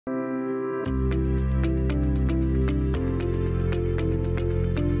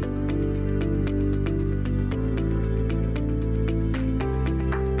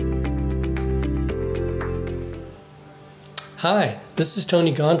Hi, this is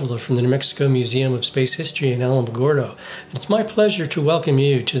Tony Gondola from the New Mexico Museum of Space History in Alamogordo. It's my pleasure to welcome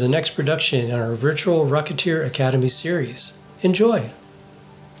you to the next production in our Virtual Rocketeer Academy series. Enjoy!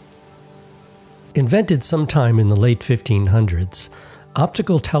 Invented sometime in the late 1500s,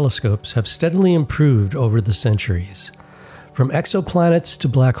 optical telescopes have steadily improved over the centuries. From exoplanets to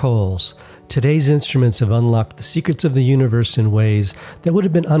black holes, today's instruments have unlocked the secrets of the universe in ways that would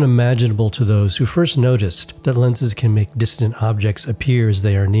have been unimaginable to those who first noticed that lenses can make distant objects appear as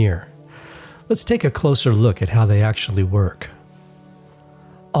they are near. Let's take a closer look at how they actually work.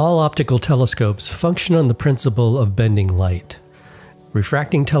 All optical telescopes function on the principle of bending light.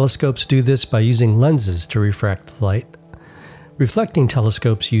 Refracting telescopes do this by using lenses to refract the light. Reflecting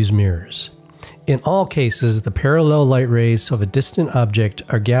telescopes use mirrors. In all cases, the parallel light rays of a distant object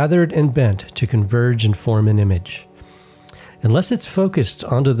are gathered and bent to converge and form an image. Unless it's focused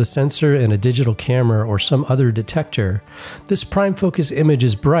onto the sensor in a digital camera or some other detector, this prime focus image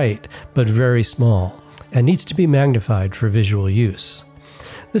is bright but very small and needs to be magnified for visual use.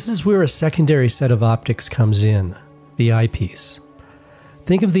 This is where a secondary set of optics comes in, the eyepiece.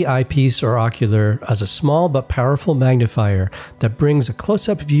 Think of the eyepiece or ocular as a small but powerful magnifier that brings a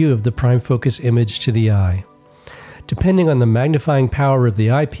close-up view of the prime focus image to the eye. Depending on the magnifying power of the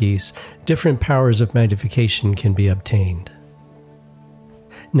eyepiece, different powers of magnification can be obtained.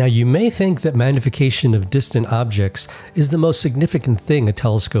 Now, you may think that magnification of distant objects is the most significant thing a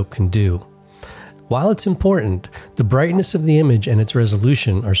telescope can do. While it's important, the brightness of the image and its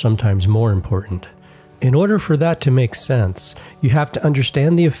resolution are sometimes more important. In order for that to make sense, you have to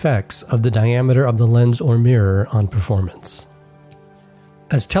understand the effects of the diameter of the lens or mirror on performance.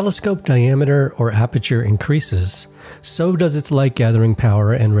 As telescope diameter or aperture increases, so does its light gathering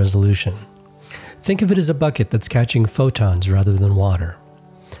power and resolution. Think of it as a bucket that's catching photons rather than water.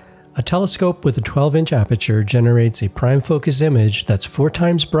 A telescope with a 12-inch aperture generates a prime focus image that's 4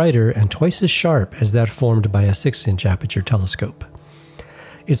 times brighter and twice as sharp as that formed by a 6-inch aperture telescope.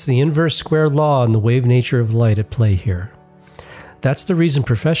 It's the inverse square law in the wave nature of light at play here. That's the reason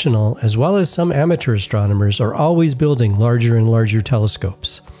professional, as well as some amateur astronomers, are always building larger and larger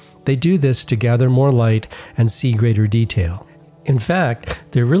telescopes. They do this to gather more light and see greater detail. In fact,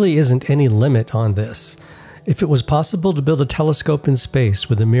 there really isn't any limit on this. If it was possible to build a telescope in space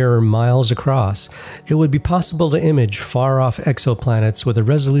with a mirror miles across, it would be possible to image far-off exoplanets with a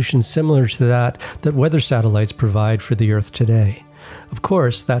resolution similar to that weather satellites provide for the Earth today. Of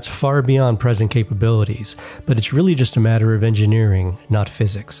course, that's far beyond present capabilities, but it's really just a matter of engineering, not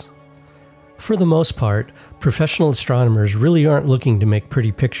physics. For the most part, professional astronomers really aren't looking to make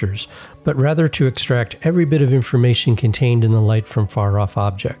pretty pictures, but rather to extract every bit of information contained in the light from far-off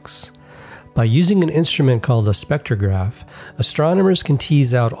objects. By using an instrument called a spectrograph, astronomers can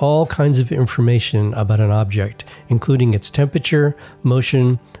tease out all kinds of information about an object, including its temperature,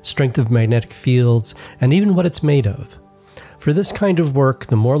 motion, strength of magnetic fields, and even what it's made of. For this kind of work,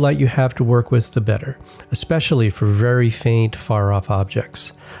 the more light you have to work with, the better, especially for very faint, far-off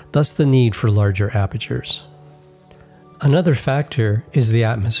objects, thus the need for larger apertures. Another factor is the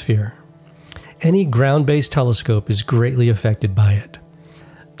atmosphere. Any ground-based telescope is greatly affected by it.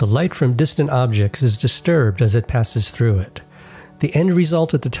 The light from distant objects is disturbed as it passes through it. The end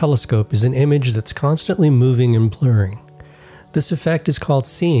result at the telescope is an image that's constantly moving and blurring. This effect is called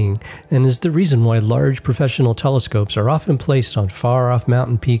seeing and is the reason why large professional telescopes are often placed on far-off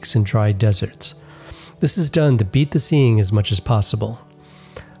mountain peaks and dry deserts. This is done to beat the seeing as much as possible.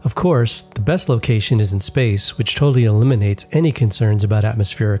 Of course, the best location is in space, which totally eliminates any concerns about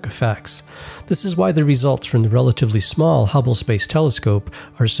atmospheric effects. This is why the results from the relatively small Hubble Space Telescope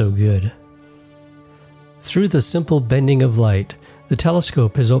are so good. Through the simple bending of light, the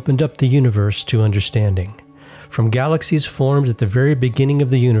telescope has opened up the universe to understanding. From galaxies formed at the very beginning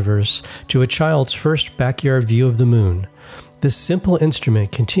of the universe to a child's first backyard view of the moon, this simple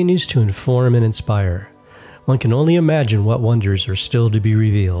instrument continues to inform and inspire. One can only imagine what wonders are still to be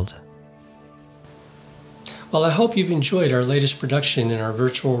revealed. Well, I hope you've enjoyed our latest production in our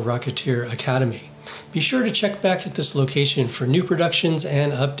Virtual Rocketeer Academy. Be sure to check back at this location for new productions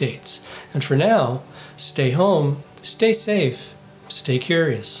and updates. And for now, stay home, stay safe, stay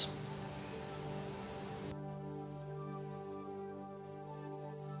curious.